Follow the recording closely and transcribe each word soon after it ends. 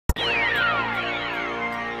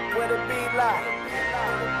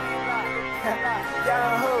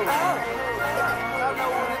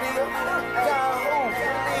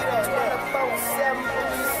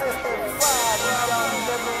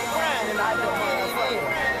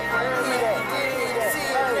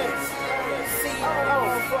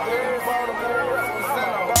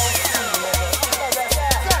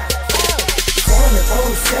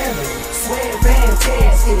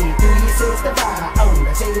365 on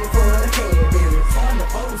the chain for the carriers. On the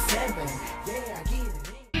 07, yeah, I get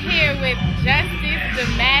it. Here with Justice the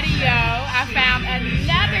MATTEO. I found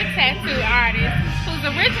another tattoo artist who's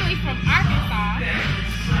originally from Arkansas,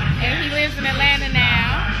 and he lives in Atlanta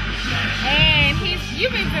now. And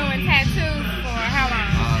you've been doing tattoos for how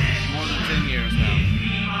long? More than 10 years now.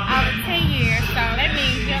 Over 10 years, so that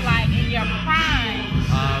means you're like in your prime.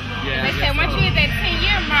 Yeah. They said once you hit that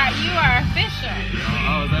 10-year mark, you are official.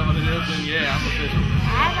 Oh, is that what it is? Then yeah, I'm official.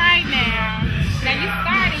 All right now. Now you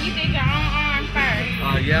started, you did your own arm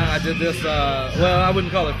first. Yeah, I did this, well, I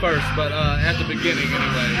wouldn't call it first, but at the beginning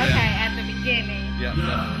anyway. Okay, at the beginning. Yeah,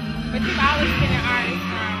 definitely. But you've always been an artist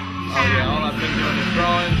from Oh yeah, all I've been doing is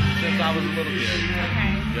drawing since I was a little kid.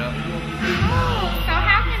 Okay. Yeah. So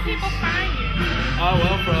how can people find you?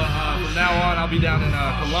 Well, from now on, I'll be down in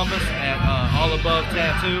Columbus at All Above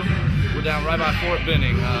Tattoo. We're down right by Fort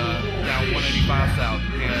Benning, down 185 South.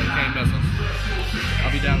 Can't miss us.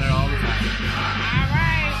 I'll be down there all the time. All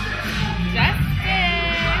right.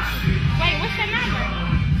 Justice. Wait, what's your number?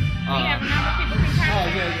 Do you have a number people can contact? Oh,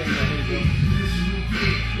 yeah. Here you go.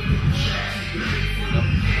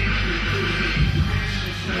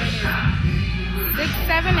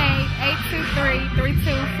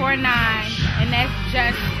 678-823-3249, and that's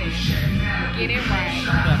Justice. Get it right,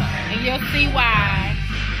 and you'll see why.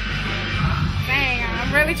 Dang,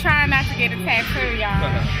 I'm really trying not to get a tattoo,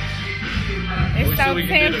 y'all. It's so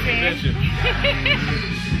tempting.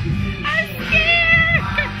 I'm scared.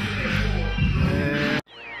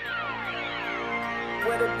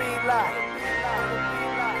 What it be like?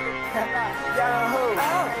 Yahoo! I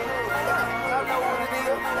know what it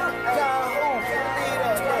is. Yahoo! Be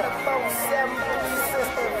that 24/7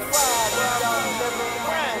 365. Y'all living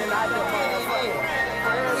grinding out your motherfucker.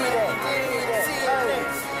 Be that.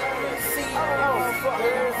 See,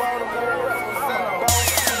 fucking Baltimore.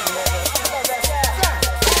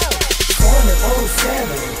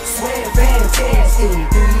 24/7, swear fantastic.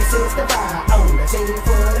 365 on the chain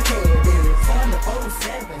for the carriers. On the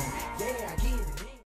 07.